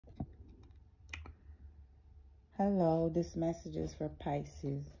Hello, this message is for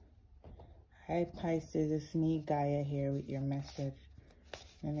Pisces. Hi Pisces, it's me, Gaia, here with your message.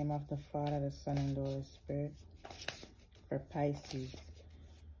 In the name of the Father, the Son, and the Holy Spirit. For Pisces.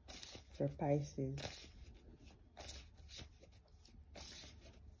 For Pisces.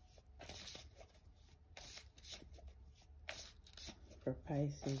 For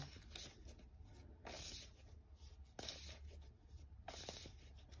Pisces.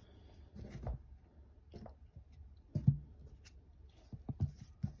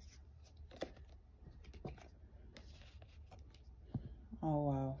 Oh,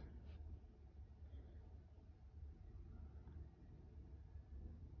 wow.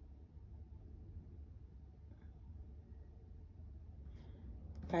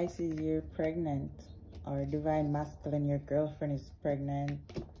 Pisces, you're pregnant. Or divine masculine, your girlfriend is pregnant.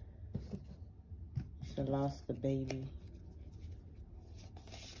 She lost the baby.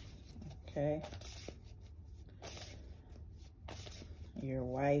 Okay. Your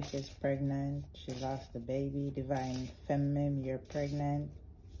wife is pregnant. She lost the baby. Divine feminine, you're pregnant.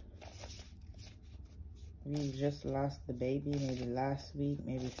 We just lost the baby maybe last week,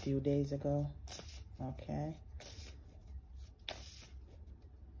 maybe a few days ago. Okay.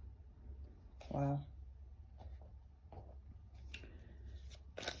 Wow.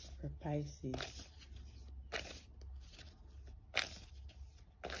 For Pisces.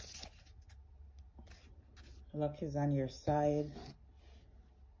 Luck is on your side.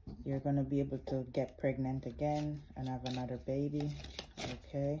 You're going to be able to get pregnant again and have another baby.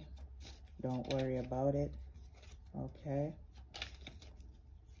 Okay. Don't worry about it. Okay.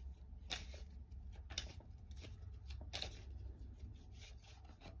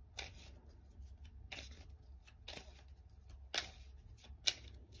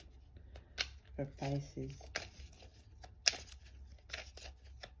 For Pisces.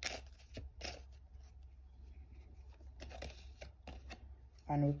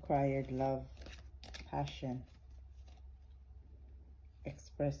 Unrequired love, passion.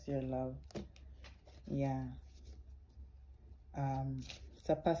 Express your love. Yeah. It's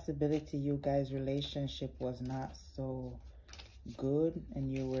a possibility you guys' relationship was not so good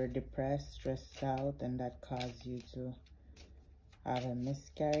and you were depressed, stressed out, and that caused you to have a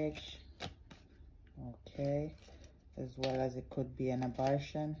miscarriage. Okay. As well as it could be an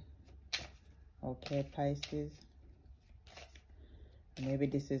abortion. Okay, Pisces. Maybe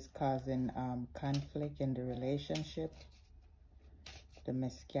this is causing conflict in the relationship, the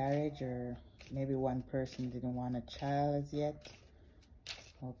miscarriage, or maybe one person didn't want a child as yet.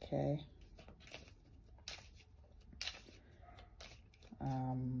 Okay.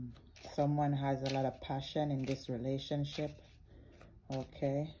 Someone has a lot of passion in this relationship.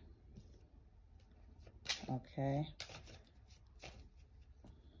 Okay. Okay.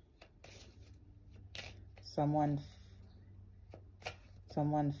 Someone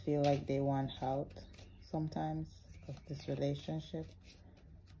feel like they want out sometimes of this relationship.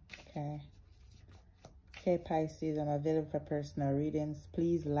 Okay. Okay, Pisces, I'm available for personal readings.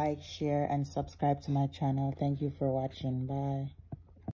 Please like, share, and subscribe to my channel. Thank you for watching. Bye.